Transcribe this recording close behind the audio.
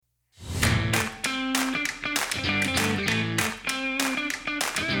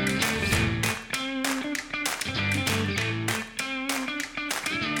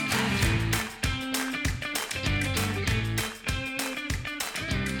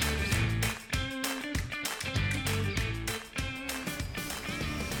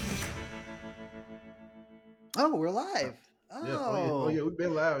Oh, we're live. Yeah. Oh Oh, yeah. We've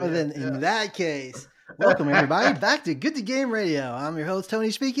been live. well Yeah. then in that case, welcome everybody back to Good to Game Radio. I'm your host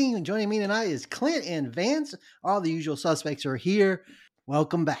Tony speaking, and joining me tonight is Clint and Vance. All the usual suspects are here.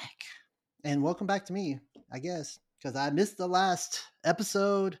 Welcome back, and welcome back to me, I guess, because I missed the last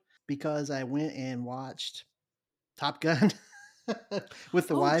episode because I went and watched Top Gun with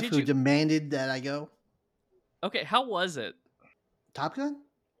the Oh, wife did who you? demanded that I go. Okay, how was it? Top Gun?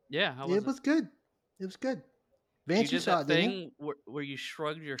 Yeah, how was It it? was good. It was good. You Vance, you did saw that it, didn't you? thing where you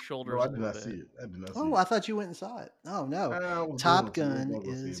shrugged your No, shoulders I a did little not see bit. it. I did not see Oh, it. I thought you went and saw it. Oh no, I was going Top to. I was Gun going to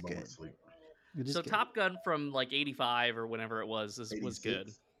go see is it, but I went good. to sleep. It is So good. Top Gun from like '85 or whenever it was good.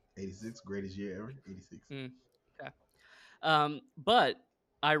 86. 86, greatest year ever. 86. Mm, okay. But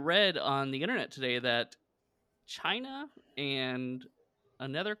I read on the internet today that China and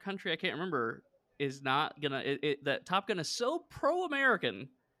another country I can't remember is not gonna. That Top Gun is so pro-American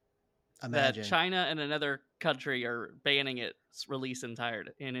that Imagine China and another country are banning its release in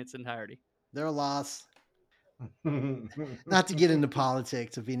its entirety. they're a loss. Not to get into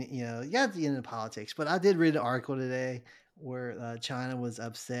politics of being, you have to get into politics, but I did read an article today where China was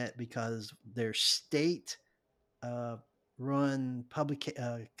upset because their state uh, run public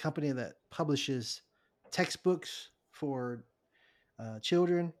company that publishes textbooks for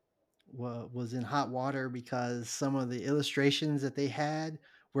children was in hot water because some of the illustrations that they had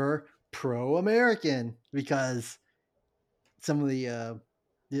were pro-American because some of the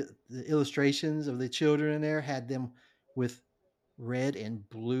illustrations of the children in there had them with red and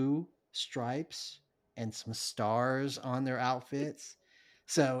blue stripes and some stars on their outfits.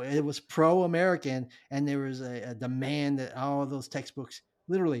 So it was pro-American, and there was a demand that all of those textbooks,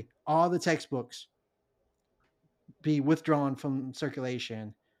 literally all the textbooks, be withdrawn from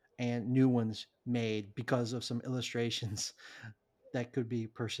circulation and new ones made because of some illustrations that could be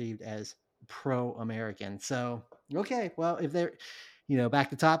perceived as pro-American. So, okay, well, if they're, back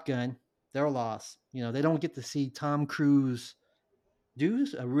to Top Gun, they're a loss. They don't get to see Tom Cruise do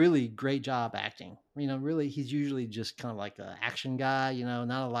a really great job acting. Really, he's usually just kind of like an action guy.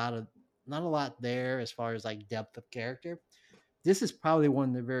 Not a lot there as far as like depth of character. This is probably one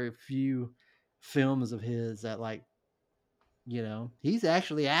of the very few films of his that like he's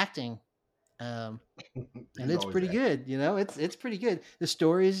actually acting, um, and He's it's always pretty acting. good. It's pretty good. The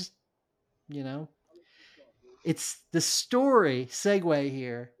stories, you know, it's the story segue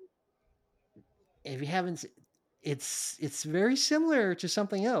here. If you haven't, it's very similar to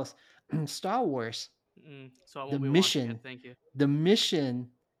something else, Star Wars. So I The won't be watching it. mission, Thank you. the mission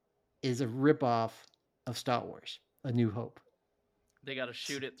is a ripoff of Star Wars: A New Hope. They got to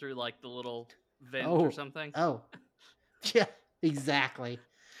shoot it through like the little vent or Oh, something. oh, yeah, exactly.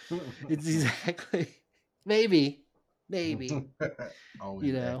 It's exactly maybe, maybe you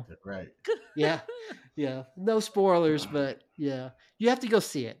Always know, acting, right? yeah, yeah. No spoilers, but yeah, you have to go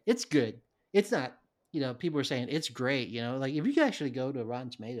see it. It's good. It's not, people are saying it's great. Like if you can actually go to Rotten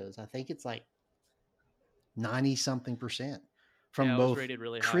Tomatoes, I think it's like 90 something percent from Yeah, it was both rated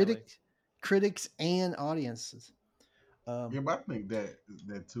really highly. critics and audiences. Um, Yeah, but I think that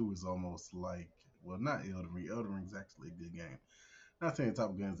too is almost like, well, not Elden Ring. Elden Ring's actually a good game. Not saying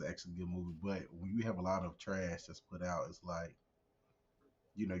Top Gun is actually a good movie, but when you have a lot of trash that's put out, it's like,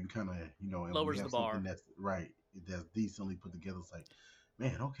 you kind of, and when you Lowers the have something bar. that's right, that's decently put together, it's like,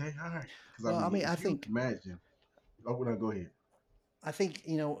 man, okay, all right. Because I well, I mean, mean, if you imagine, oh, no, go ahead. I think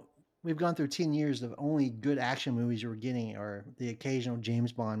we've gone through 10 years of only good action movies we're getting are the occasional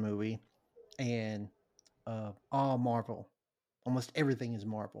James Bond movie and all Marvel. Almost everything is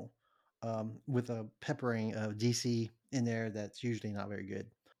Marvel, with a peppering of DC in there that's usually not very good.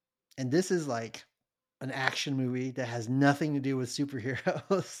 And this is like an action movie that has nothing to do with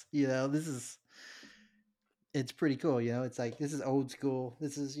superheroes. It's pretty cool. It's like this is old school.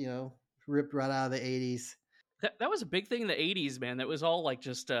 This is ripped right out of the 80s. That was a big thing in the '80s, man. That was all like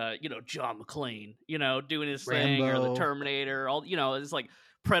just John McClane, doing his thing, or the Rambo, Terminator. All it's like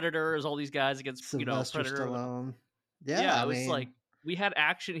Predators, all these guys against Sylvester Predator. Stallone. Yeah, Yeah, I it was mean, like we had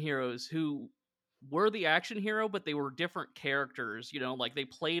action heroes who were the action hero, but they were different characters. Like they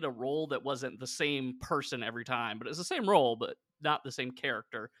played a role that wasn't the same person every time, but it was the same role, but not the same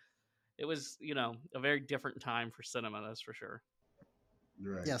character. It was a very different time for cinema. That's for sure.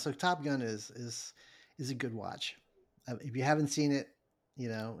 Right. yeah. So Top Gun is a good watch. If you haven't seen it,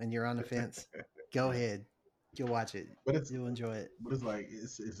 and you're on the fence, go ahead, go watch it. But it's You'll enjoy it. but it's like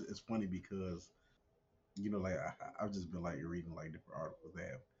it's funny because like I've just been like reading like different articles that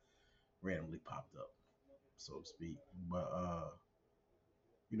have randomly popped up, so to speak. But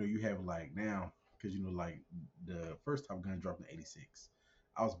you have like now because like the first Top Gun dropped in '86.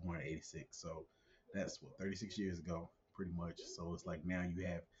 I was born in '86, so That's what 36 years ago, pretty much. So it's like now you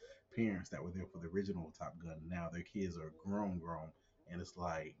have parents that were there for the original Top Gun. Now their kids are grown, and it's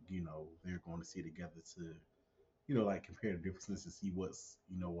like they're going to see together to like compare the differences and see what's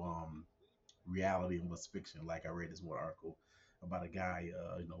reality and what's fiction. Like I read this one article about a guy,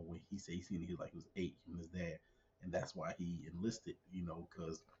 when he said he was 8 from his dad, and that's why he enlisted,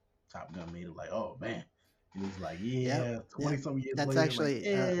 because Top Gun made it like, oh man, and he's like, Yep. yeah, 20 some years That's later,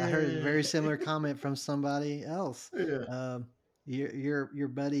 actually I heard a very similar comment from somebody else. yeah. Your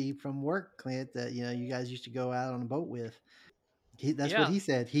buddy from work, Clint, that you guys used to go out on a boat with. That's what Yeah. he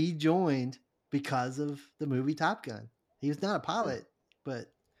said. He joined because of the movie Top Gun. He was not a pilot,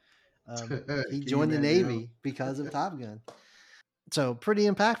 but he Can you joined the imagine him? Navy because of Top Gun. So pretty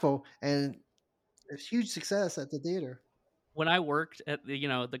impactful and a huge success at the theater. When I worked at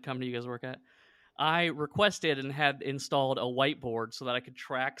the company you guys work at, I requested and had installed a whiteboard so that I could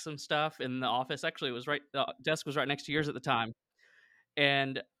track some stuff in the office. Actually, it was the desk was right next to yours at the time,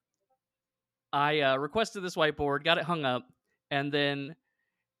 and I requested this whiteboard, got it hung up, and then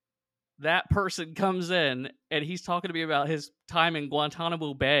that person comes in and he's talking to me about his time in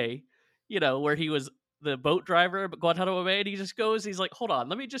Guantanamo Bay, where he was the boat driver at Guantanamo Bay, and he just goes, he's like, hold on,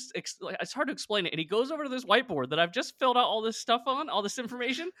 let me just, it's hard to explain it. And he goes over to this whiteboard that I've just filled out all this stuff on, all this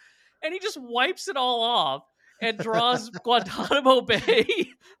information, and he just wipes it all off and draws Guantanamo Bay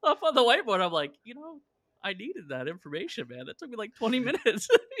up on the whiteboard. I'm like, I needed that information, man. That took me like 20 minutes.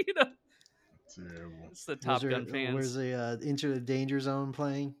 Terrible. It's the Top Gun fans. Where's the Into the Danger Zone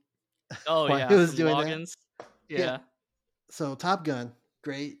playing? Oh While yeah, he was some doing logins. that. Yeah. So Top Gun,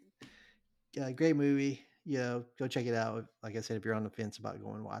 great movie. Go check it out. Like I said, if you're on the fence about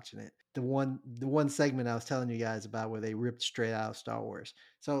going and watching it, the one segment I was telling you guys about where they ripped straight out of Star Wars.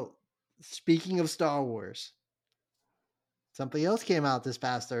 So speaking of Star Wars, something else came out this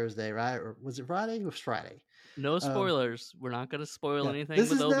past Thursday, right? Or was it Friday? It was Friday. No spoilers. We're not going to spoil anything This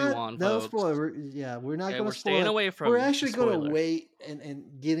with is Obi-Wan, no folks. spoiler. Yeah, we're not going to spoil. We're staying away from. We're actually going to spoilers. wait and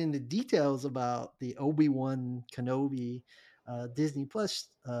get into details about the Obi-Wan Kenobi Disney Plus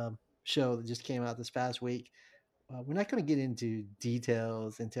show that just came out this past week. We're not going to get into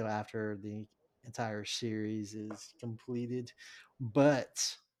details until after the entire series is completed,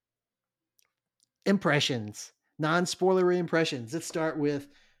 but impressions, non-spoilery impressions. Let's start with.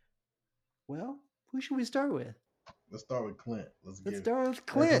 Well, who should we start with? Let's start with Clint. Let's start with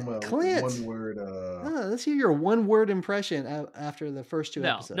Clint. Clint. One word. Let's hear your one word impression after the first two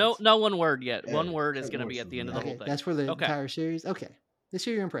episodes. No one word yet. Yeah, one word is going to be at the end of the whole thing. That's for the entire series. Okay, let's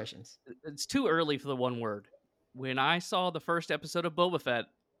hear your impressions. It's too early for the one word. When I saw the first episode of Boba Fett,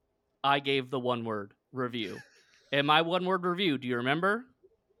 I gave the one word review. And my one word review, do you remember?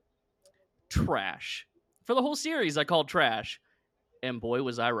 Trash. For the whole series, I called trash. And boy,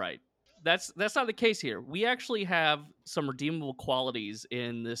 was I right. That's not the case here. We actually have some redeemable qualities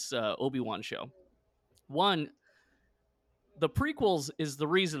in this Obi-Wan show. One, the prequels is the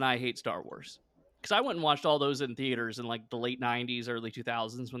reason I hate Star Wars. Because I went and watched all those in theaters in like the late 90s, early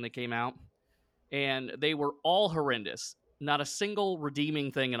 2000s when they came out. And they were all horrendous. Not a single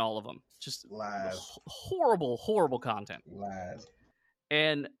redeeming thing in all of them. Just lies. Horrible content. Lies.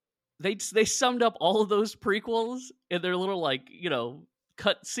 And they summed up all of those prequels in their little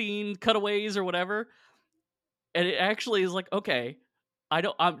cutscene cutaways or whatever, and it actually is like, okay,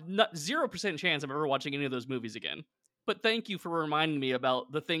 I'm not 0% chance I'm ever watching any of those movies again, but thank you for reminding me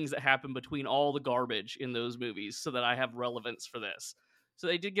about the things that happen between all the garbage in those movies so that I have relevance for this. So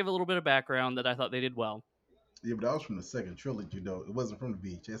they did give a little bit of background that I thought they did well. Yeah, but that was from the second trilogy though. It wasn't from the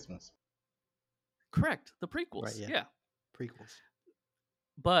VHS ones. Correct, the prequels. Right, yeah, prequels.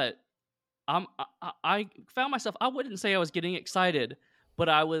 But I found myself, I wouldn't say I was getting excited, but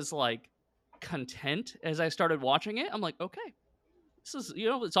I was like content as I started watching it. I'm like, okay, this is,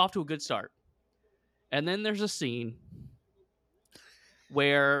 it's off to a good start. And then there's a scene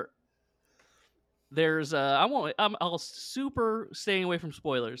where there's I'll super staying away from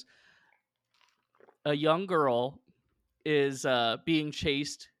spoilers. A young girl is being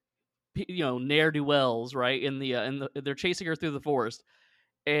chased, ne'er-do-wells, right? They're chasing her through the forest.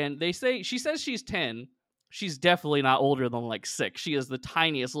 And she says she's 10. She's definitely not older than like 6. She is the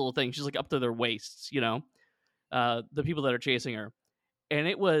tiniest little thing. She's like up to their waists, the people that are chasing her. And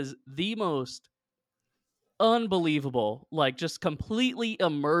it was the most unbelievable, like just completely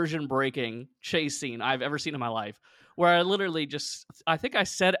immersion breaking chase scene I've ever seen in my life, where I literally I think I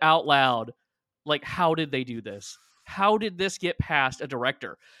said out loud, like, how did they do this? How did this get past a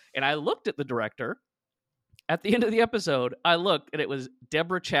director? And I looked at the director. At the end of the episode, I looked and it was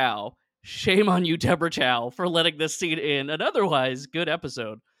Deborah Chow. Shame on you, Deborah Chow, for letting this scene in an otherwise good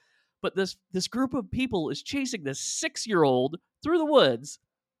episode. but this group of people is chasing this 6-year-old through the woods,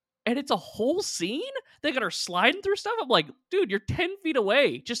 and it's a whole scene. They got her sliding through stuff. I'm like, dude, you're 10 feet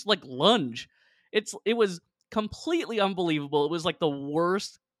away. Just like lunge. It was completely unbelievable. It was like the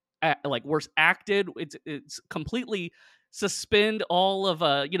worst acted. It's completely suspend all of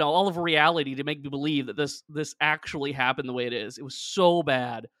all of reality to make me believe that this actually happened the way it is. It was so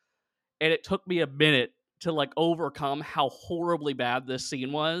bad, and it took me a minute to like overcome how horribly bad this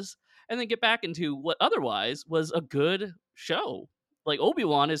scene was, and then get back into what otherwise was a good show. Like,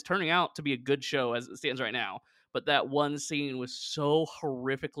 Obi-Wan is turning out to be a good show as it stands right now, but that one scene was so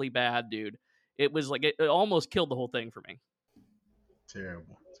horrifically bad, dude. It was like it almost killed the whole thing for me.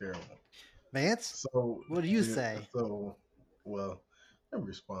 Terrible. Vance, So what do you say? So, well, let me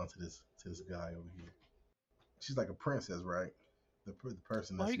respond to this guy over here. She's like a princess, right? The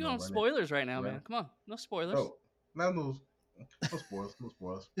person. Why are that's, you going on spoilers right now, man? Come on, no spoilers. No spoilers. No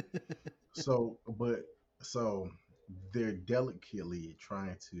spoilers. So they're delicately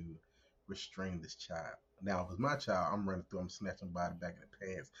trying to restrain this child. Now, if it's my child, I'm running through, I'm snatching by the back of the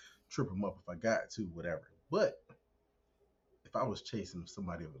pants, trip him up if I got to, whatever. But if I was chasing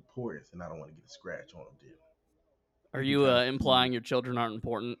somebody of importance and I don't want to get a scratch on them, then. Are you implying your children aren't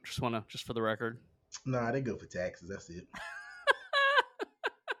important? Just for the record. Nah, they go for taxes. That's it.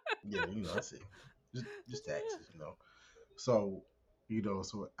 Yeah, that's it. Just taxes, So,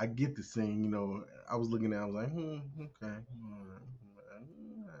 so I get the scene, I was looking at it, I was like, okay.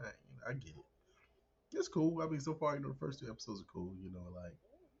 I get it. It's cool. I mean, so far, the first 2 episodes are cool,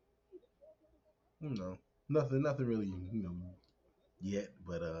 nothing really, yet,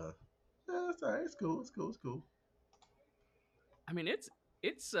 but it's all right. It's cool. I mean,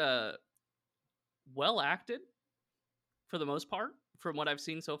 it's well acted for the most part from what I've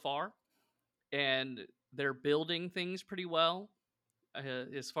seen so far, and they're building things pretty well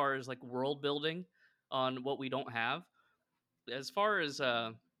as far as like world building on what we don't have. As far as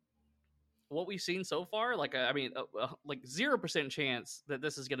what we've seen so far, like 0% chance that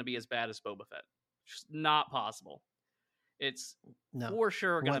this is going to be as bad as Boba Fett. Just not possible. It's for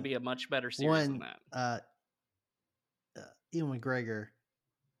sure going to be a much better series than that. Ewan McGregor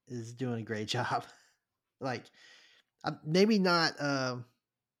is doing a great job. Like, maybe not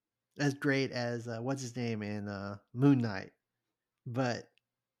as great as what's his name in Moon Knight, but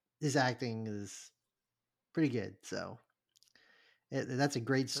his acting is pretty good. So that's a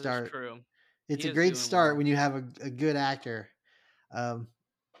great start. That's true. It's a great start when you have a good actor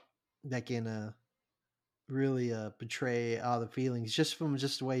that can really portray all the feelings just from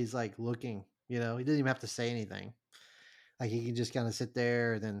just the way he's like looking. He doesn't even have to say anything. Like, he can just kind of sit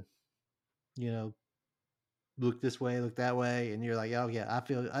there and then, look this way, look that way, and you're like, oh yeah,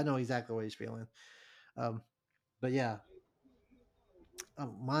 I know exactly what he's feeling. But yeah,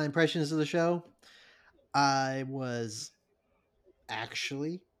 my impressions of the show, I was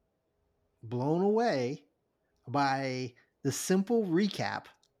actually blown away by the simple recap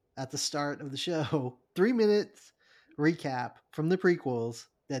at the start of the show. 3 minutes recap from the prequels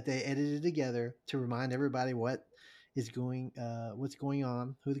that they edited together to remind everybody what's going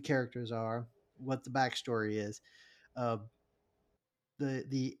on, who the characters are, what the backstory is.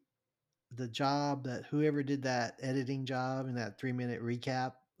 The job that whoever did that editing job and that 3-minute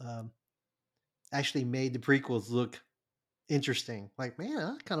recap actually made the prequels look interesting. Like, man,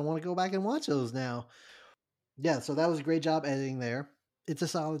 I kind of want to go back and watch those now. Yeah, so that was a great job editing there. It's a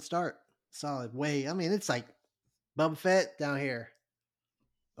solid start. Solid way. I mean, it's like Boba Fett down here,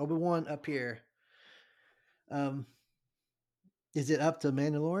 Obi-Wan up here. Is it up to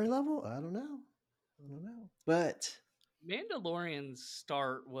Mandalorian level? I don't know. But Mandalorian's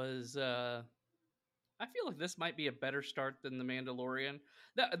start was I feel like this might be a better start than the Mandalorian.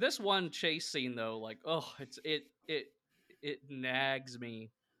 This one chase scene though, like, it nags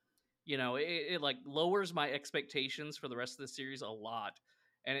me. It like lowers my expectations for the rest of the series a lot.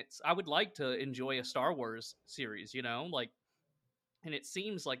 And I would like to enjoy a Star Wars series, like, and it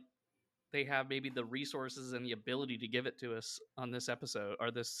seems like they have maybe the resources and the ability to give it to us on this episode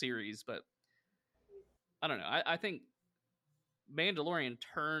or this series, but I don't know. I think Mandalorian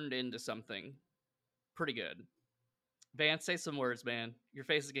turned into something pretty good. Vance, say some words, man. Your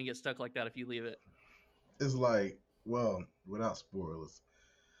face is gonna get stuck like that if you leave it. It's like, well, without spoilers,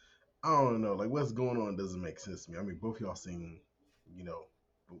 I don't know. Like, what's going on doesn't make sense to me. I mean, both y'all seen,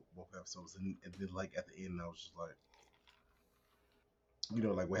 both episodes, and then like at the end, I was just like,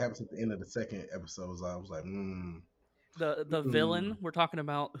 like what happens at the end of the second episode. I was like, The villain. We're talking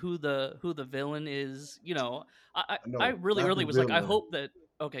about who the villain is. I really was like, I hope that.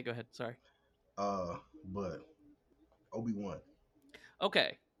 Okay, go ahead. Sorry. But Obi-Wan.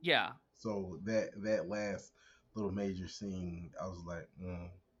 Okay, Yeah, So that last little major scene, I was like,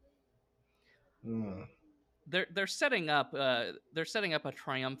 mm. they're setting up a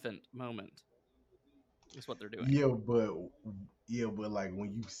triumphant moment. Is what they're doing. Yeah, but like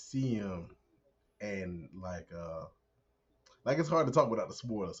when you see him and like it's hard to talk without the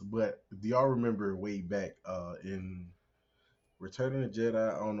spoilers. But do y'all remember way back in Return of the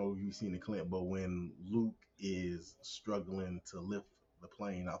Jedi? I don't know if you've seen the clip, but when Luke is struggling to lift the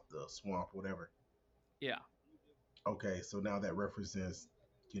plane out the swamp, whatever. Yeah. Okay, so now that represents,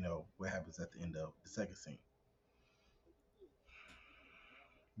 what happens at the end of the second scene.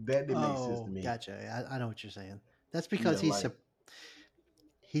 That didn't make sense to Oh, me. gotcha. I know what you're saying. That's Yeah, because like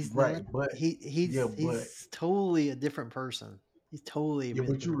he's right, not but yeah, but he's totally a different person. He's totally a yeah,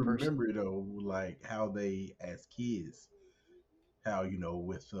 but you different person. remember though, like how they as kids, how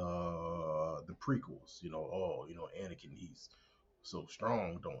with the prequels, Anakin, he's so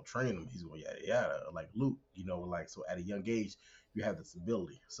strong, don't train him, he's going yada yada. Like Luke, like so at a young age you have this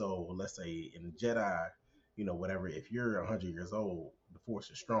ability. So let's say in the Jedi, whatever, if you're 100 years old, the Force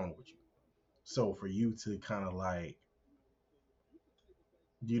is strong with you. So for you to kind of like,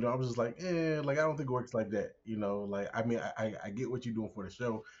 I'm just like, like I don't think it works like that. Like I mean, I get what you're doing for the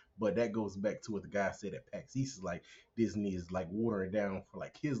show, but that goes back to what the guy said at PAX East is like Disney is like watering down for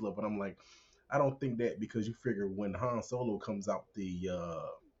like kids love, but I'm like, I don't think that, because you figure when Han Solo comes out the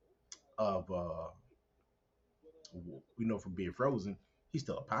of from being frozen, he's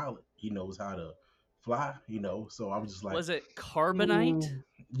still a pilot. He knows how to fly. So I was just like, Was it Carbonite? mm,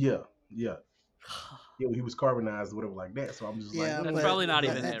 yeah, yeah. Yeah, he was carbonized or whatever like that. So I'm just like, Yeah, That's probably not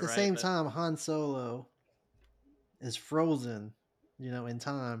but even at it, the right? same But time, Han Solo is frozen, in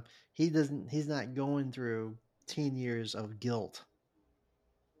time. He's not going through 10 years of guilt.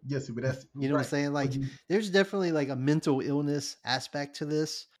 yes, but that's You know what I'm right. saying? Like, there's definitely like a mental illness aspect to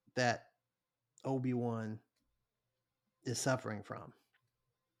this that Obi-Wan is suffering from.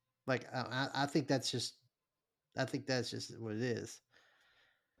 Like, I think that's just what it is.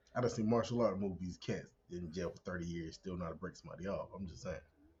 I done seen martial art movies, cats in jail for 30 years, still know how to break somebody off. I'm just saying.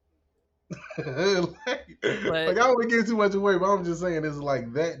 like I don't want to give too much away, but I'm just saying it's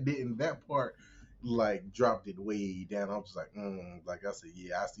like that part like dropped it way down. I'm just like, like I said,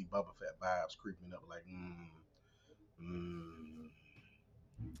 yeah, I see Boba Fett vibes creeping up, like,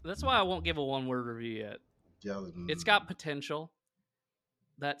 that's why I won't give a one-word review yet. It's got potential.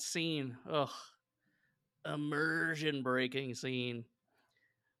 That scene, immersion breaking scene.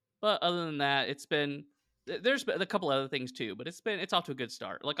 But other than that, there's been a couple other things too, but it's off to a good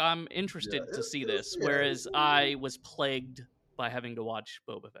start. Like I'm interested to see this, whereas I was plagued by having to watch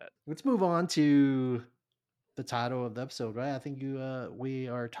Boba Fett. Let's move on to the title of the episode, right? I think we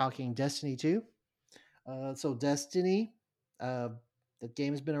are talking Destiny 2. So Destiny, the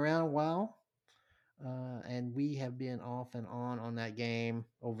game has been around a while, and we have been off and on that game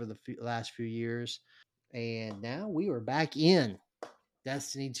over the last few years, and now we are back in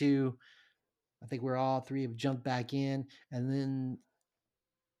Destiny 2. I think we're all three have jumped back in, and then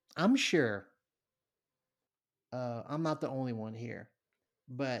I'm sure I'm not the only one here,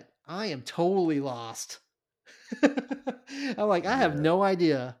 but I am totally lost. I'm like, I have no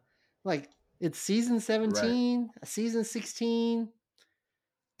idea. Like, it's season 17, season 16,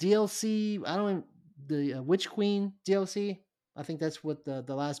 DLC. I don't the Witch Queen DLC. I think that's what the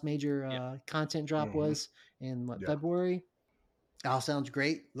last major content drop was in February. It all sounds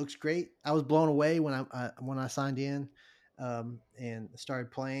great. Looks great. I was blown away when I signed in and started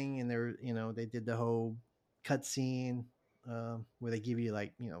playing, and they did the whole cutscene where they give you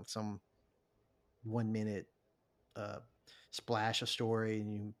like some 1 minute splash of story,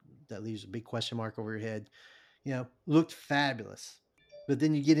 and that leaves a big question mark over your head. Looked fabulous. But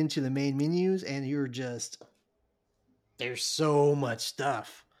then you get into the main menus, and there's so much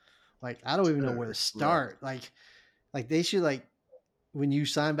stuff. Like I don't even know where to start. Right. Like they should when you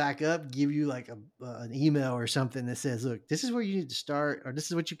sign back up, give you like an email or something that says, look, this is where you need to start, or this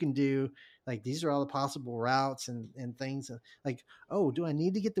is what you can do. Like, these are all the possible routes and things. Like, oh, do I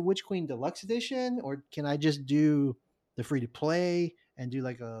need to get the Witch Queen Deluxe Edition, or can I just do the free to play and do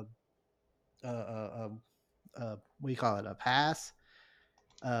like a what do you call it? A pass?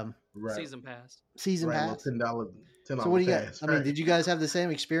 right. Season pass. Season right, pass. $10. So what do you got? Pass, I mean, did you guys have the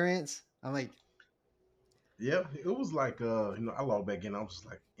same experience? I'm like, yeah, it was like I logged back in. I was just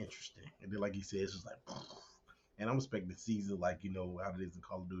like interesting, and then like he said, it's just like, and I'm expecting season like how it is in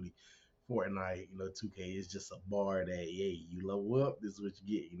Call of Duty, Fortnite, 2K. It's just a bar that hey, you level up, this is what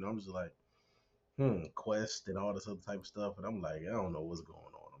you get. I'm just like, quest and all this other type of stuff, and I'm like, I don't know what's going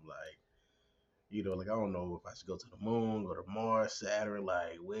on. I'm like, Like I don't know if I should go to the moon, go to Mars, Saturn.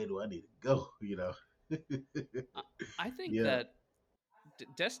 Like, where do I need to go? I think Yeah, that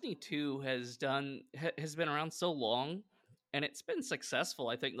Destiny 2 has been around so long, and it's been successful.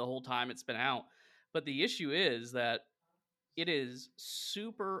 I think the whole time it's been out, but the issue is that it is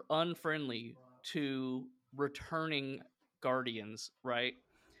super unfriendly to returning Guardians, right?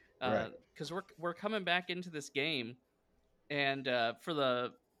 right. Because we're coming back into this game, and for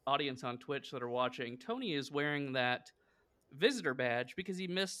the audience on Twitch that are watching, Tony is wearing that visitor badge because he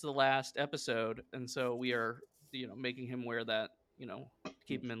missed the last episode, and so we are making him wear that to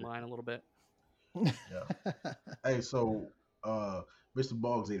keep him in line a little bit. Yeah. Hey, so Mr.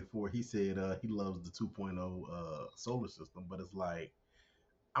 Boggs 84, he said he loves the 2.0 solar system, but it's like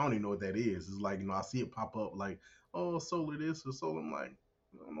I don't even know what that is. It's like I see it pop up like, oh, solar this or solar. I'm like,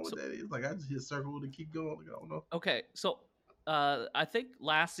 I don't know what So, that is. Like I just hit circle to keep going. Like, I don't know. okay, so I think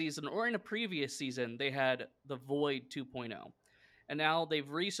last season or in a previous season they had the Void 2.0, and now they've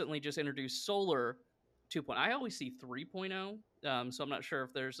recently just introduced Solar 2.0. I always see 3.0, so I'm not sure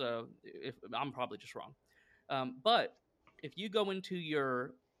if I'm probably just wrong. But if you go into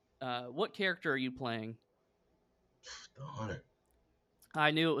your what character are you playing? The Hunter.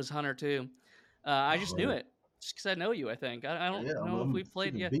 I knew it was Hunter too. I just knew it just because I know you. I think I don't Yeah, know if I'm we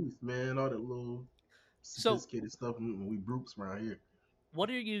played freaking yet. beast, man. All that little So, sophisticated stuff. We brutes around here. what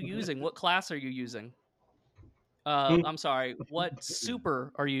are you using? What class are you using? Hmm. I'm sorry. What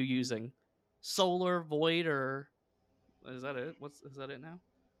super are you using? Solar, Void, or is that it? Is that it now?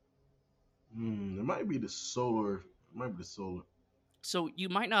 It might be the solar. It might be the solar. So you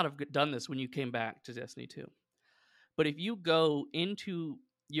might not have done this when you came back to Destiny 2. But if you go into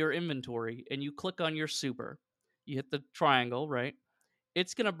your inventory and you click on your super, you hit the triangle, right?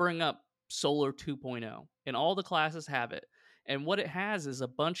 It's going to bring up Solar 2.0, and all the classes have it. And what it has is a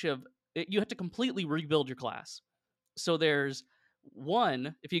bunch of you have to completely rebuild your class. So there's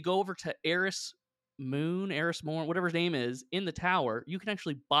one, if you go over to Eris Morn, whatever his name is, in the tower, you can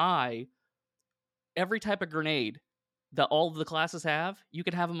actually buy every type of grenade that all of the classes have. You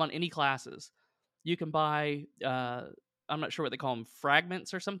can have them on any classes. You can buy, I'm not sure what they call them,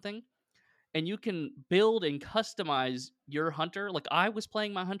 fragments or something. And you can build and customize your hunter. Like I was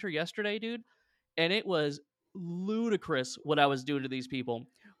playing my hunter yesterday, dude, and it was ludicrous what I was doing to these people.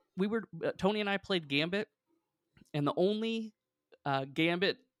 Tony and I played Gambit, and the only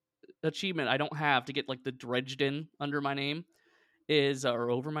Gambit achievement I don't have to get like the dredged in under my name is or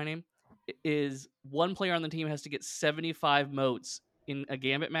over my name is one player on the team has to get 75 motes in a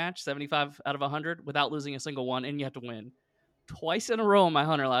Gambit match, 75 out of 100 without losing a single one, and you have to win. Twice in a row on my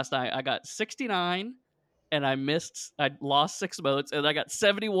hunter last night, I got 69 and I lost 6 motes, and I got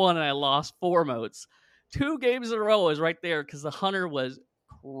 71 and I lost 4 motes. 2 games in a row is right there because the hunter was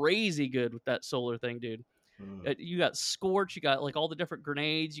crazy good with that solar thing, dude. You got Scorch, you got like all the different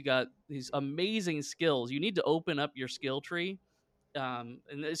grenades, you got these amazing skills. You need to open up your skill tree, and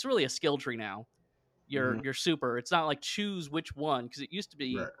it's really a skill tree now. Your super. It's not like choose which one because it used to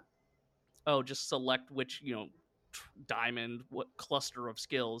be, Right. just select which diamond, what cluster of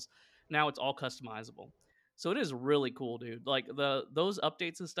skills. Now it's all customizable. So it is really cool, dude. Like those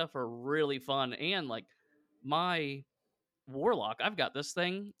updates and stuff are really fun, and like my warlock, I've got this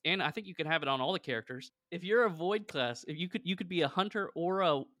thing, and I think you can have it on all the characters. If you're a void class, if you could be a hunter or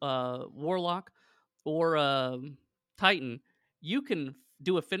a warlock or a titan, you can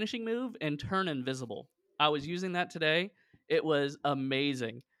do a finishing move and turn invisible. I was using that today. It was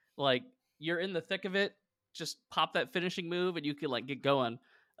amazing. Like you're in the thick of it, just pop that finishing move and you can like get going.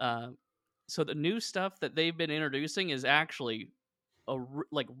 So the new stuff that they've been introducing is actually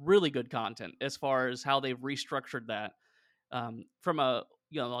like really good content as far as how they've restructured that, from a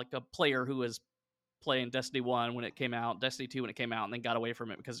like a player who was playing Destiny 1 when it came out, Destiny 2 when it came out, and then got away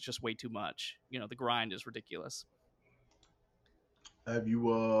from it because it's just way too much. The grind is ridiculous. Have you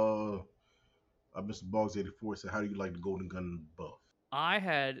Mr. Boggs 84 said, how do you like the Golden Gun buff? I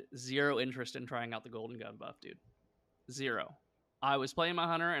had zero interest in trying out the Golden Gun buff, dude. Zero. I was playing my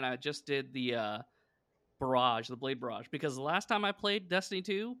hunter and I just did the barrage, the blade barrage, because the last time I played Destiny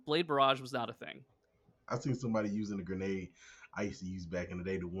 2, blade barrage was not a thing. I seen somebody using a grenade I used to use back in the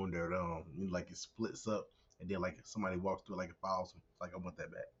day, the one that like it splits up and then like somebody walks through it like it files them. Like I want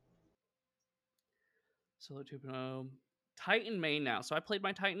that back. Solar 2.0. Titan main now. So I played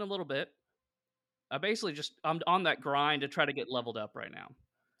my Titan a little bit. I basically I'm on that grind to try to get leveled up right now.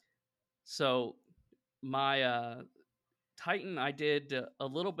 So my Titan, I did a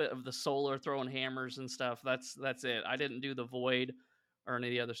little bit of the solar, throwing hammers and stuff. That's it. I didn't do the void or any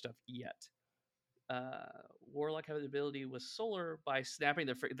of the other stuff yet. Warlock have the ability with Solar by snapping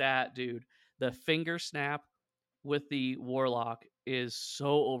the finger snap with the Warlock is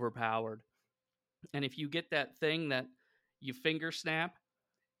so overpowered. And if you get that thing that you finger snap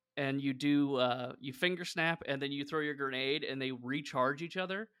and you finger snap and then you throw your grenade and they recharge each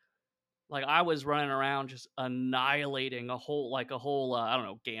other, like I was running around just annihilating a whole I don't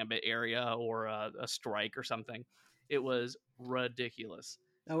know, Gambit area or a strike or something. It was ridiculous.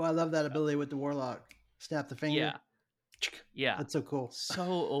 Oh, I love that ability with the Warlock. Snap the finger. Yeah. That's so cool.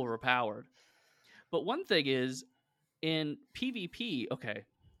 So overpowered. But one thing is, in PvP, okay,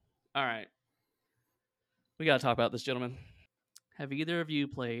 all right, we got to talk about this, gentlemen. Have either of you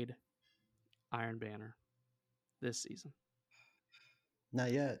played Iron Banner this season?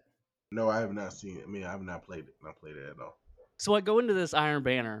 Not yet. No, I have not seen it. I mean, I have not played it. Not played it at all. So I go into this Iron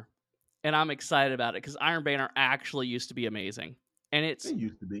Banner, and I'm excited about it because Iron Banner actually used to be amazing. And It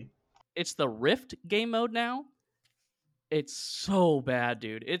used to be. It's the Rift game mode now. It's so bad,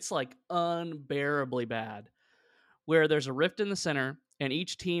 dude. It's like unbearably bad. Where there's a rift in the center, and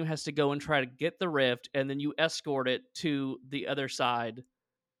each team has to go and try to get the rift, and then you escort it to the other side.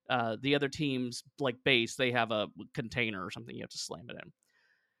 The other team's like base, they have a container or something you have to slam it in.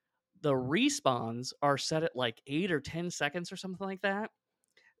 The respawns are set at like 8 or 10 seconds or something like that.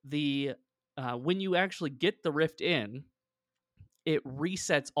 When you actually get the rift in, it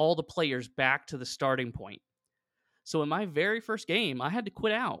resets all the players back to the starting point. So in my very first game, I had to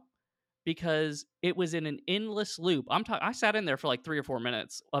quit out because it was in an endless loop. I sat in there for like 3 or 4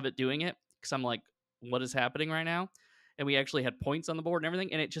 minutes of it doing it because I'm like, what is happening right now? And we actually had points on the board and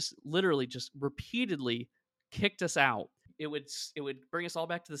everything, and it just literally just repeatedly kicked us out. It would bring us all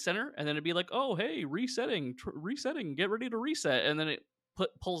back to the center, and then it'd be like, oh, hey, resetting, get ready to reset, and then it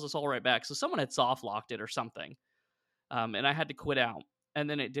pulls us all right back. So someone had soft locked it or something, and I had to quit out. And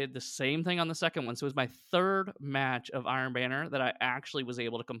then it did the same thing on the second one. So it was my third match of Iron Banner that I actually was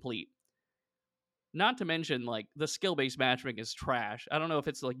able to complete. Not to mention, like, the skill-based matchmaking is trash. I don't know if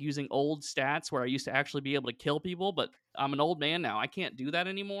it's like using old stats where I used to actually be able to kill people, but I'm an old man now. I can't do that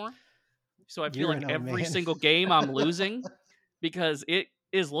anymore. So I feel like every single game I'm losing because it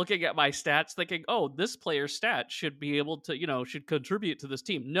is looking at my stats thinking, oh, this player's stat should be able to, should contribute to this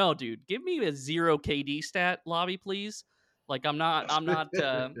team. No, dude, give me a 0 KD stat lobby, please. Like I'm not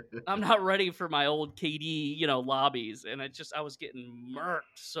ready for my old KD, lobbies. And I was getting murked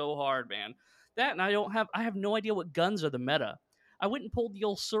so hard, man. That, and I have no idea what guns are the meta. I went and pulled the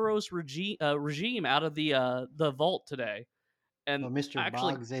old Suros regime out of the vault today. And Mr.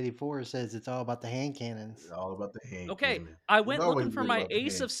 Boggs 84 says it's all about the hand cannons. It's all about the hand okay, cannon. I went looking for my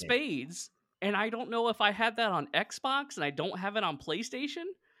Ace of Spades, and I don't know if I had that on Xbox, and I don't have it on PlayStation.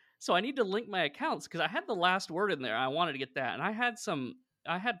 So I need to link my accounts because I had the last word in there. I wanted to get that, and I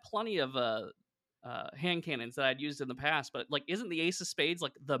had plenty of hand cannons that I'd used in the past. But like, isn't the Ace of Spades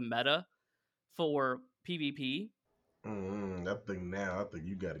like the meta for PvP? I think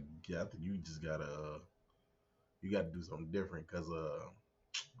you gotta. I think you just gotta. You got to do something different because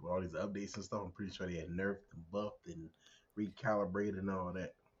with all these updates and stuff, I'm pretty sure they had nerfed and buffed and recalibrated and all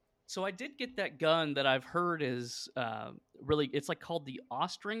that. So I did get that gun that I've heard is really, it's like called the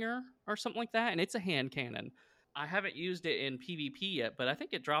Austringer or something like that, and it's a hand cannon. I haven't used it in PvP yet, but I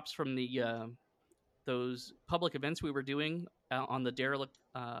think it drops from the those public events we were doing on the Derelict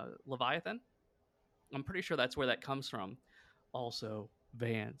Leviathan. I'm pretty sure that's where that comes from. Also,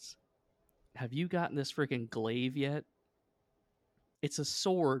 Vance, have you gotten this freaking glaive yet? It's a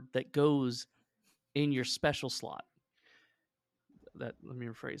sword that goes in your special slot. Let me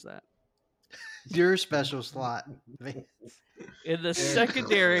rephrase that. Your special slot. In the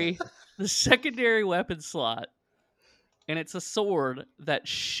secondary weapon slot. And it's a sword that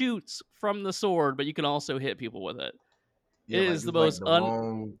shoots from the sword, but you can also hit people with it. Yeah, it is the most the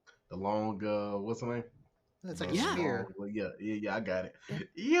long what's the name? That's like a spear. Yeah, I got it.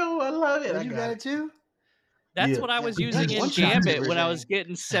 Yo, I love it. You got it too? That's what I was using in Gambit when I was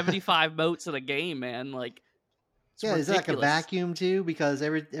getting 75 motes in a game, man. Like, yeah, is it like a vacuum too? Because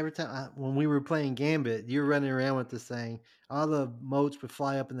every time when we were playing Gambit, you were running around with this thing. All the motes would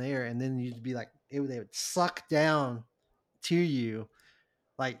fly up in the air, and then you'd be like, they would suck down to you.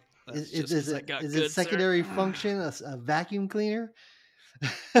 Like, is it secondary function a vacuum cleaner?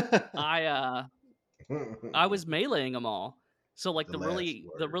 I was meleeing them all. So like the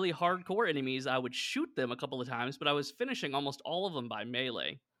really hardcore enemies, I would shoot them a couple of times, but I was finishing almost all of them by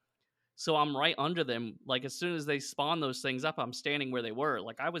melee. So I'm right under them. Like as soon as they spawn those things up, I'm standing where they were.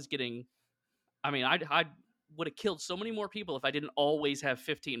 Like I was getting, I would have killed so many more people if I didn't always have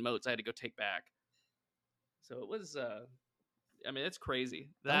 15 motes I had to go take back. So it was I mean, it's crazy.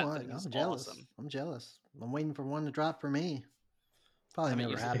 That thing is jealous. awesome. I'm jealous. I'm waiting for one to drop for me. Probably never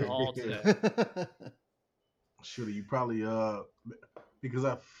used it happened. all today. Should you probably because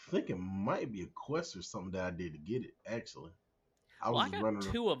I think it might be a quest or something that I did to get it. Actually, I got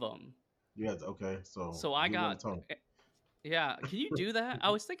 2 of them. You had to, okay, so I got. Yeah, can you do that?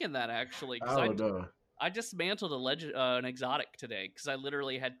 I was thinking that actually. I don't know. I dismantled an exotic today because I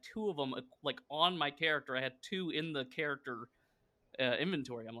literally had 2 of them like on my character. I had 2 in the character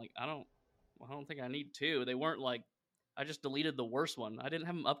inventory. I'm like, I don't think I need 2. They weren't like, I just deleted the worst one. I didn't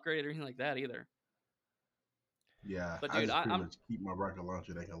have them upgraded or anything like that either. Yeah, but dude, I just pretty much keep my rocket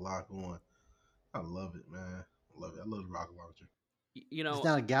launcher that can lock on. I love it, man. I love it. I love the rocket launcher. You know, it's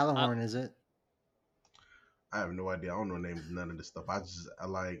not a Gjallarhorn, is it? I have no idea. I don't know the name of none of this stuff. I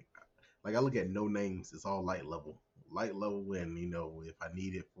like I look at no names. It's all light level, and if I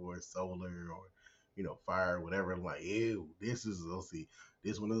need it for solar or fire, whatever. I'm like, ew, let's see,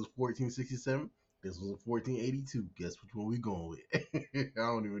 this one is 1467. This was a 1482. Guess which one we going with? I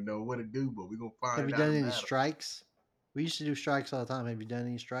don't even know what to do, but we gonna find out. Have you done any strikes? We used to do strikes all the time. Have you done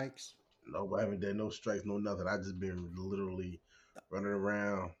any strikes? No, I haven't done no strikes, no nothing. I just been literally running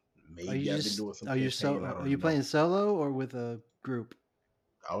around. Maybe I've been doing some. Are you playing solo or with a group?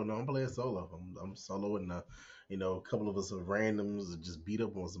 Oh no, I'm playing solo. I'm solo, and a couple of us are randoms that just beat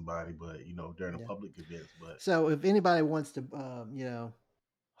up on somebody, but during the public events. But so if anybody wants to,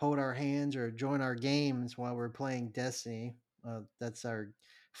 hold our hands or join our games while we're playing Destiny, that's our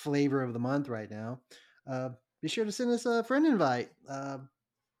flavor of the month right now. Be sure to send us a friend invite.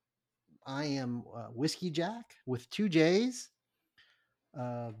 I am Whiskey Jack with 2 J's.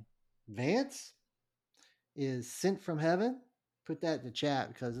 Vance is Sent from Heaven. Put that in the chat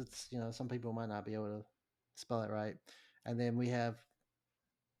because it's, some people might not be able to spell it right. And then we have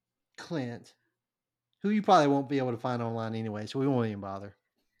Clint, who you probably won't be able to find online anyway, so we won't even bother.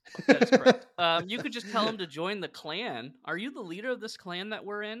 That's correct. You could just tell him to join the clan. Are you the leader of this clan that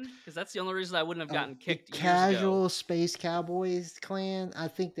we're in? Because that's the only reason I wouldn't have gotten kicked. Casual Space Cowboys clan. I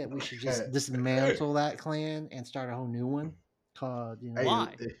think that we should just dismantle that clan and start a whole new one called.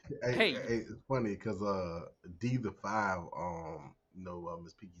 Why? Hey, it's funny because D the 5,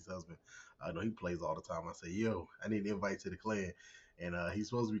 Miss Peaky's husband, I know he plays all the time. I say, yo, I need an invite to the clan. And he's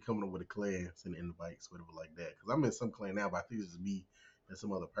supposed to be coming up with a clan, sending invites, whatever like that. Because I'm in some clan now, but I think it's just me and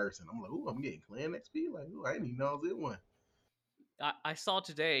some other person. I'm like, ooh, I'm getting clan XP. Like, ooh, I didn't even know I was in one. I saw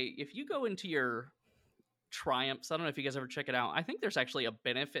today, if you go into your triumphs, I don't know if you guys ever check it out. I think there's actually a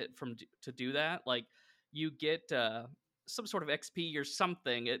benefit to do that. Like, you get some sort of XP or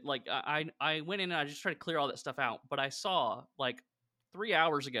something. I went in and I just tried to clear all that stuff out. But I saw, like, 3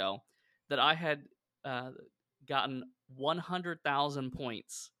 hours ago that I had gotten 100,000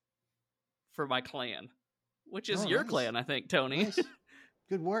 points for my clan, which is your clan, I think, Tony. Nice.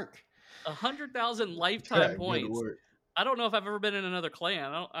 Good work. 100,000 lifetime points. I don't know if I've ever been in another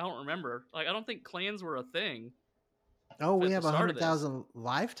clan. I don't remember. Like, I don't think clans were a thing. Oh, we have 100,000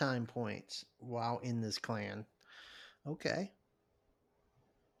 lifetime points while in this clan. Okay.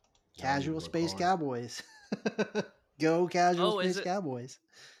 Casual Space Cowboys. Go Casual Space Cowboys.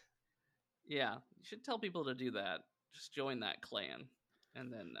 Yeah, you should tell people to do that. Just join that clan,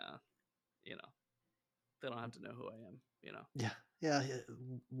 and then they don't have to know who I am. Yeah.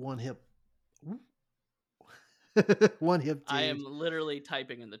 One hip. One hip. Dude. I am literally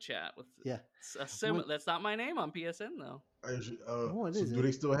typing in the chat with that's not my name on PSN though. Do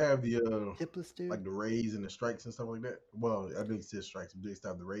they still have the hipless dude? Like the raids and the strikes and stuff like that? Well, I think it says strikes, but do they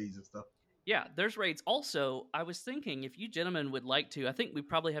still have the raids and stuff? Yeah, there's raids. Also, I was thinking if you gentlemen would like to, I think we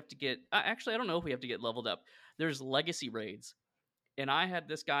probably have to get. Actually, I don't know if we have to get leveled up. There's legacy raids, and I had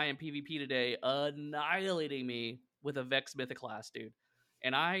this guy in PvP today annihilating me with a Vex Mythoclast, dude.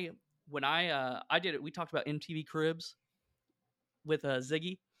 And when I did it, we talked about MTV Cribs with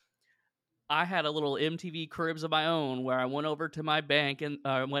Ziggy. I had a little MTV Cribs of my own where I went over to my bank and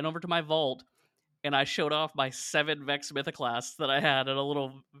went over to my vault. And I showed off my 7 Vex Mythoclasts that I had in a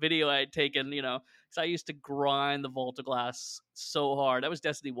little video I had taken, because I used to grind the Vault of Glass so hard. That was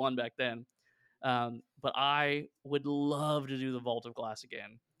Destiny 1 back then. But I would love to do the Vault of Glass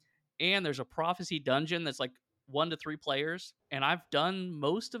again. And there's a Prophecy dungeon that's like 1 to 3 players. And I've done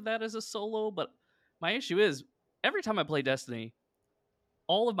most of that as a solo. But my issue is, every time I play Destiny,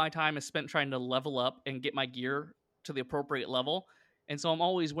 all of my time is spent trying to level up and get my gear to the appropriate level. And so I'm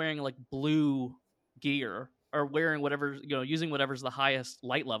always wearing like blue gear or wearing whatever, using whatever's the highest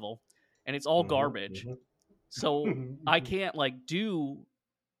light level, and it's all garbage. So I can't like do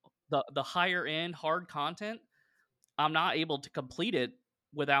the higher end hard content. I'm not able to complete it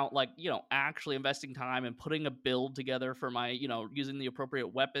without like, actually investing time and putting a build together for my, using the appropriate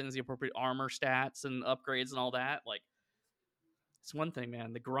weapons, the appropriate armor stats and upgrades and all that. Like, it's one thing,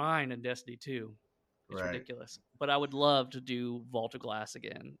 man. The grind in Destiny 2, it's Right. ridiculous. But I would love to do Vault of Glass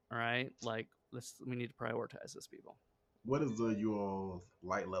again. All right, like we need to prioritize this, people. What is your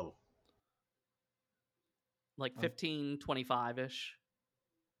light level? Like 1525 ish.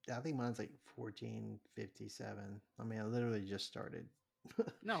 Yeah, I think mine's like 1457. I mean, I literally just started.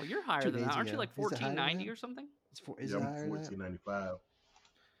 No, you're higher 2 than that. days Aren't you ago. like Is it higher than 1490 that? or something? Is Yeah, it I'm higher than that? 1495.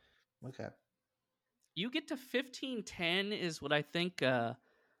 Okay. You get to 1510 is what I think. I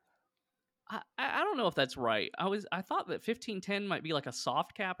don't know if that's right. I thought that 1510 might be like a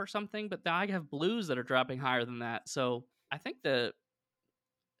soft cap or something, but now I have blues that are dropping higher than that. So I think the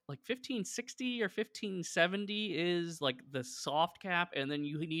like 1560 or 1570 is like the soft cap, and then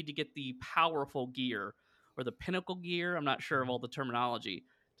you need to get the powerful gear or the pinnacle gear. I'm not sure of all the terminology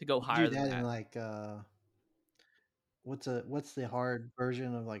to go higher Do than that that. in like what's the hard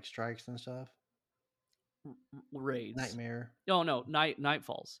version of like strikes and stuff? Raids. Nightmare. No,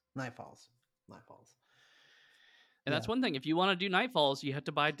 Nightfalls. Nightfalls. And that's one thing. If you want to do Nightfalls, you have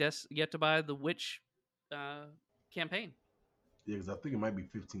to buy the Witch campaign. Yeah, because I think it might be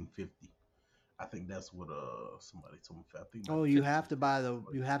 1550. I think that's what somebody told me. I think. Oh, you have to buy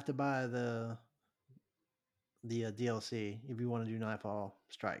the DLC if you want to do Nightfall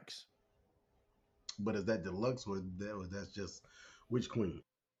Strikes. But is that deluxe or that's just Witch Queen?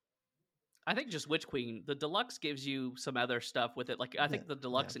 I think just Witch Queen. The deluxe gives you some other stuff with it. Like I think the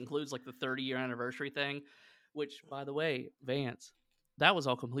deluxe includes like the 30-year anniversary thing, which, by the way, Vance, that was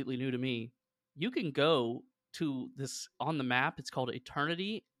all completely new to me. You can go to this on the map. It's called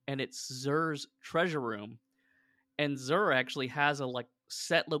Eternity, and it's Xur's treasure room. And Xur actually has a like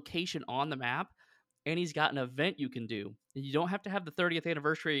set location on the map, and he's got an event you can do. And you don't have to have the 30th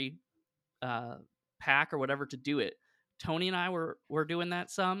anniversary pack or whatever to do it. Tony and I were doing that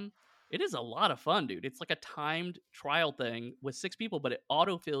some. It is a lot of fun, dude. It's like a timed trial thing with 6 people, but it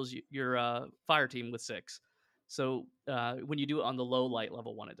autofills your fire team with 6. So when you do it on the low light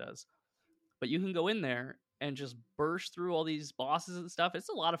level one, it does. But you can go in there and just burst through all these bosses and stuff. It's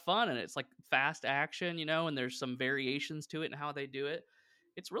a lot of fun, and it's like fast action, and there's some variations to it and how they do it.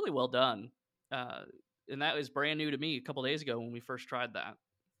 It's really well done. And that was brand new to me a couple days ago when we first tried that,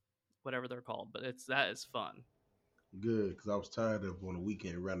 whatever they're called. But that is fun. Good, because I was tired of on the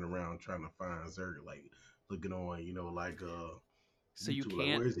weekend running around trying to find Zerg, like looking on, like so YouTube, you can't.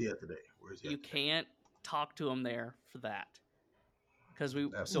 Like, where's he at today? You can't talk to him there for that. Because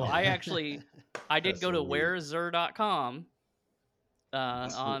I did go to wherezur.com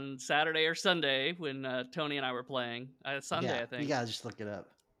on Saturday or Sunday when Tony and I were playing. Sunday, I think. You gotta just look it up.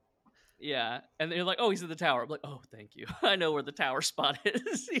 Yeah, and they're like, "Oh, he's at the tower." I'm like, "Oh, thank you. I know where the tower spot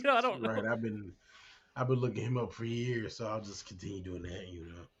is." I don't know. Right, I've been looking him up for years, so I'll just continue doing that.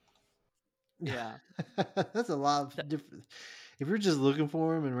 Yeah, that's a lot of different. If you're just looking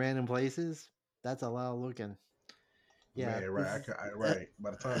for him in random places, that's a lot of looking. Yeah, man, right. Right.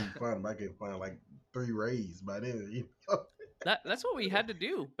 By the time you find him, I can find like 3 raids by then. That's what we had to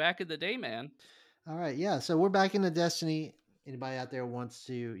do back in the day, man. All right, yeah. So we're back into Destiny. Anybody out there wants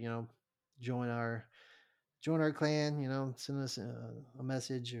to, join our clan? Send us a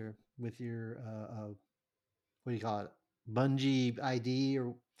message or with your what do you call it? Bungie ID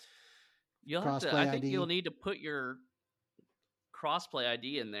or crossplay I think ID. You'll need to put your crossplay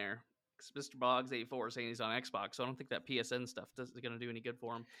ID in there. Mr. Boggs84 is saying he's on Xbox, so I don't think that PSN stuff is going to do any good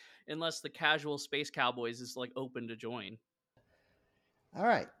for him, unless the casual Space Cowboys is like open to join. All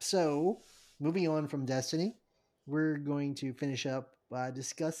right, so moving on from Destiny, we're going to finish up by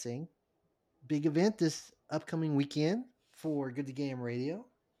discussing big event this upcoming weekend for Good to Game Radio.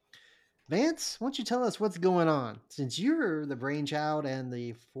 Vance, why don't you tell us what's going on? Since you're the brainchild and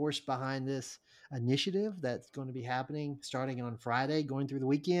the force behind this initiative that's going to be happening starting on Friday, going through the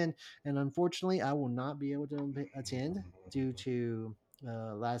weekend. And unfortunately, I will not be able to attend due to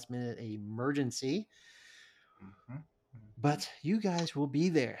last minute emergency. But you guys will be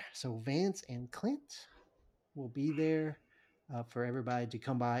there. So Vance and Clint will be there for everybody to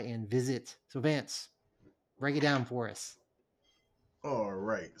come by and visit. So Vance, break it down for us. All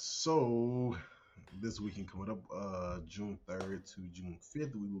right. So this weekend coming up, June 3rd to June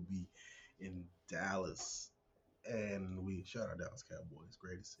 5th, we will be in Dallas. And we shout out Dallas Cowboys,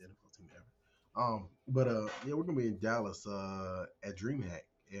 greatest NFL team ever. Yeah, we're gonna be in Dallas at DreamHack.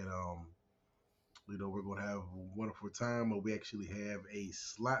 And we're gonna have a wonderful time. We actually have a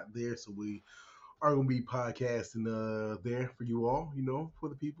slot there, so we are gonna be podcasting there for you all, for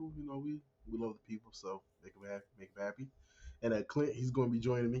the people. We love the people, so make them happy. And Clint, he's going to be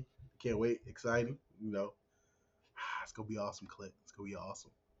joining me. Can't wait. Exciting. It's going to be awesome, Clint. It's going to be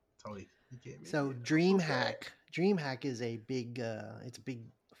awesome. Tony, he can't make So it. I'm so sad. DreamHack is a big it's a big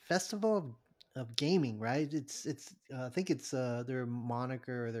festival of gaming, right? It's I think it's their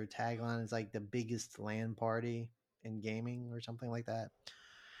moniker or their tagline is like the biggest LAN party in gaming or something like that.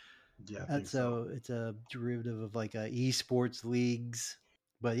 Yeah, I think so. It's a derivative of like esports leagues,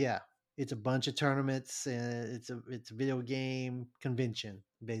 but yeah, it's a bunch of tournaments and it's a video game convention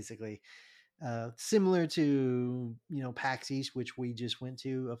basically. Similar to PAX East, which we just went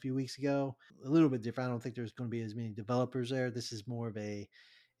to a few weeks ago. A little bit different. I don't think there's going to be as many developers there. This is more of a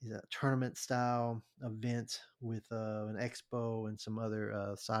tournament style event with an expo and some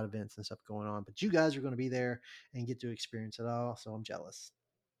other side events and stuff going on. But you guys are going to be there and get to experience it all, so I'm jealous.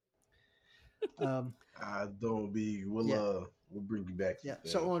 I don't be. We'll bring you back. Yeah.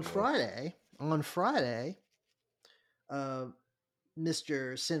 So on Friday,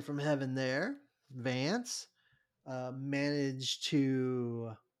 Mr. Sent from Heaven there, Vance, managed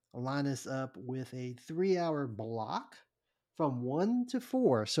to line us up with a 3-hour block from 1 to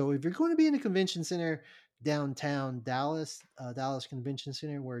 4. So if you're going to be in a convention center downtown Dallas, Dallas Convention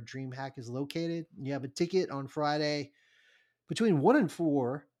Center, where DreamHack is located, you have a ticket on Friday between 1 and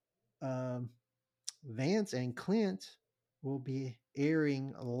 4. Vance and Clint will be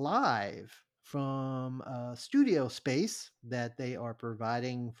airing live from a studio space that they are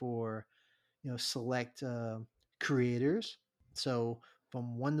providing for select creators. So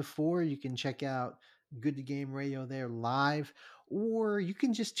from 1 to 4, you can check out Good to Game Radio there live, or you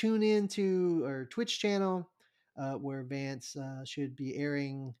can just tune in to our Twitch channel where Vance should be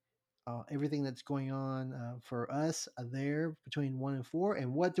airing everything that's going on for us there between 1 and 4.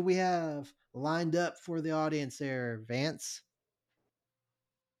 And what do we have lined up for the audience there, Vance?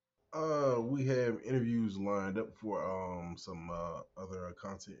 We have interviews lined up for some other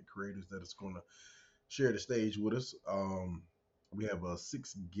content creators that is going to share the stage with us. We have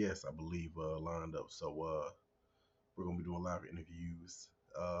 6 guests, I believe, lined up. So we're gonna be doing live interviews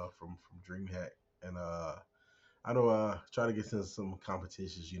from DreamHack, and I know try to get into some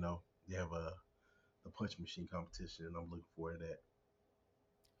competitions. They have the punch machine competition, and I'm looking forward to that.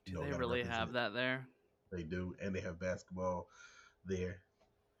 Do they really have that there? They do, and they have basketball there.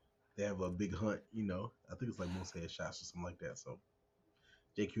 They have a big hunt. I think it's like most headshots or something like that. So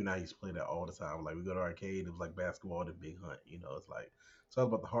JQ and I used to play that all the time. Like we go to arcade, it was like basketball, the big hunt. It's like it's all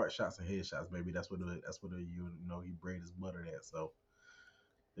about the hard shots and headshots. Maybe that's what he braid his butter at. So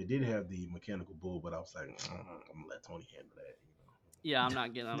they did have the mechanical bull, but I was like, I'm gonna let Tony handle that. Yeah, I'm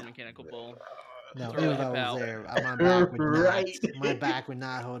not getting on a mechanical bull. No, if I was there, my back would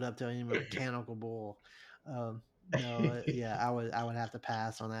not hold up to any mechanical bull. No, yeah, I would have to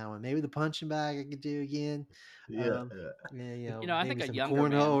pass on that one. Maybe the punching bag I could do again. Yeah, I think a younger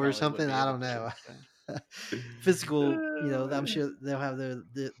cornhole or something. I don't know. Physical, I'm sure they'll have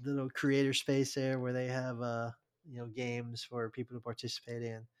the little creator space there where they have games for people to participate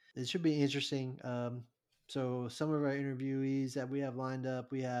in. It should be interesting. So some of our interviewees that we have lined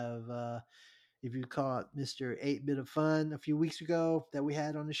up, we have if you caught Mr. 8-Bit of Fun a few weeks ago that we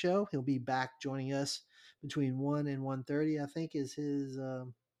had on the show, he'll be back joining us between 1 and 1:30, I think is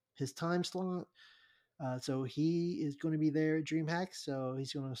his time slot. So he is going to be there at DreamHack. So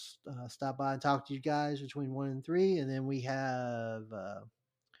he's going to stop by and talk to you guys between 1 and 3. And then we have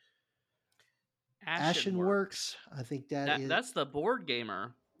Ashenworks. I think that's the board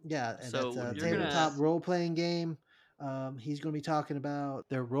gamer. Yeah, and so that's a tabletop role-playing game. He's going to be talking about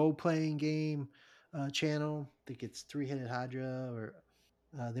their role-playing game channel. I think it's Three-Headed Hydra. Or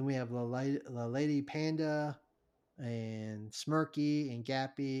then we have the Lady Panda and Smirky and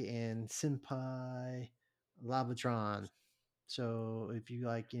Gappy and Senpai Lavatron. So if you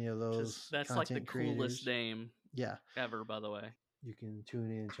like, those that's like the coolest name, ever. By the way, you can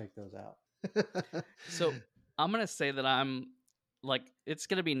tune in and check those out. So I'm gonna say that I'm like, it's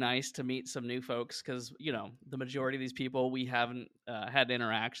gonna be nice to meet some new folks because the majority of these people we haven't had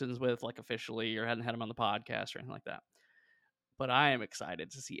interactions with, like officially, or hadn't had them on the podcast or anything like that. But I am excited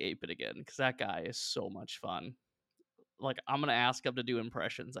to see 8-Bit again because that guy is so much fun. Like, I'm gonna ask him to do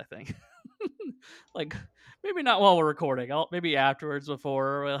impressions, I think. Like, maybe not while we're recording. Maybe afterwards,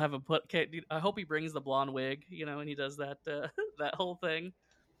 before we'll have him put. I hope he brings the blonde wig, and he does that that whole thing.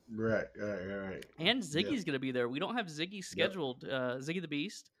 Right. And Ziggy's gonna be there. We don't have Ziggy scheduled. Ziggy the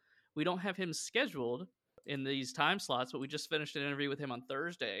Beast. We don't have him scheduled in these time slots, but we just finished an interview with him on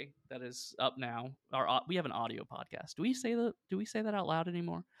Thursday. That is up now. We have an audio podcast. Do we say that out loud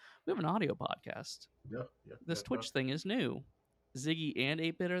anymore? We have an audio podcast. Yeah. This Twitch thing is new. Ziggy and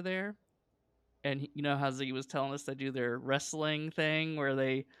 8-Bit are there. and you know how he was telling us to do their wrestling thing where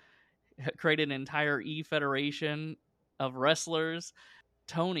they created an entire E-Federation of wrestlers.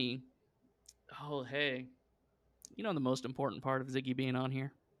 Tony, oh hey, you know the most important part of Ziggy being on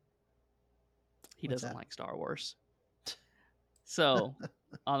here? He What's doesn't that? like Star Wars. So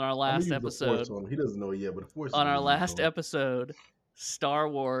on our I'm gonna last use the episode, Force on him. He doesn't know it yet, but the Force is on gonna our use last on him. episode, Star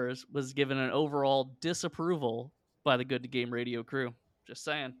Wars was given an overall disapproval by the Good to Game Radio crew. Just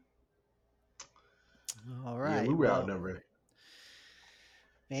saying. All right. Yeah, we were well, outnumbered.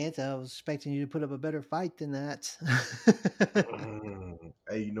 Vance, I was expecting you to put up a better fight than that.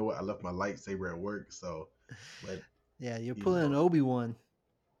 Hey, you know what? I left my lightsaber at work, so. But yeah, you're you pulling an know. Obi-Wan.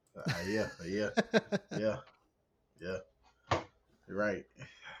 Yeah. You're right.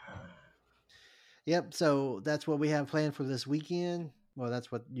 Yep. So that's what we have planned for this weekend. Well,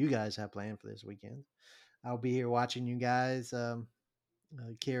 that's what you guys have planned for this weekend. I'll be here watching you guys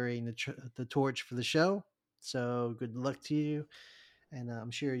carrying the torch for the show. So good luck to you. And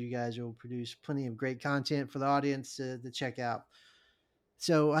I'm sure you guys will produce plenty of great content for the audience to check out.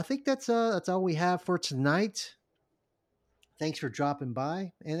 So I think that's all we have for tonight. Thanks for dropping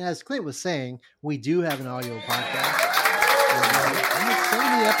by. And as Clint was saying, we do have an audio podcast. There's so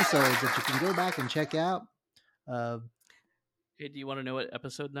many episodes that you can go back and check out. Hey, do you want to know what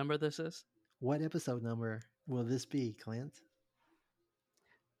episode number this is? What episode number will this be, Clint?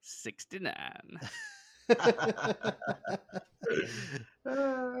 69.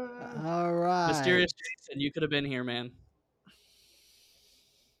 All right. Mysterious Jason, you could have been here, man.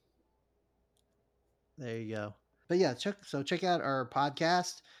 There you go. But yeah, check out our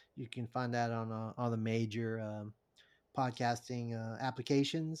podcast. You can find that on the major podcasting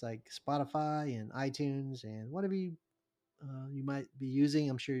applications like Spotify and iTunes and whatever you might be using.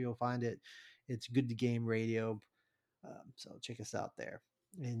 I'm sure you'll find it. It's Good to Game Radio. So check us out there,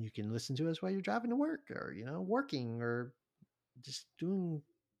 and you can listen to us while you're driving to work, or working, or just doing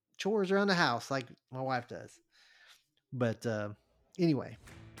chores around the house like my wife does. But anyway,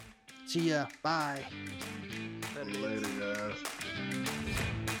 see ya. Bye. Later, guys.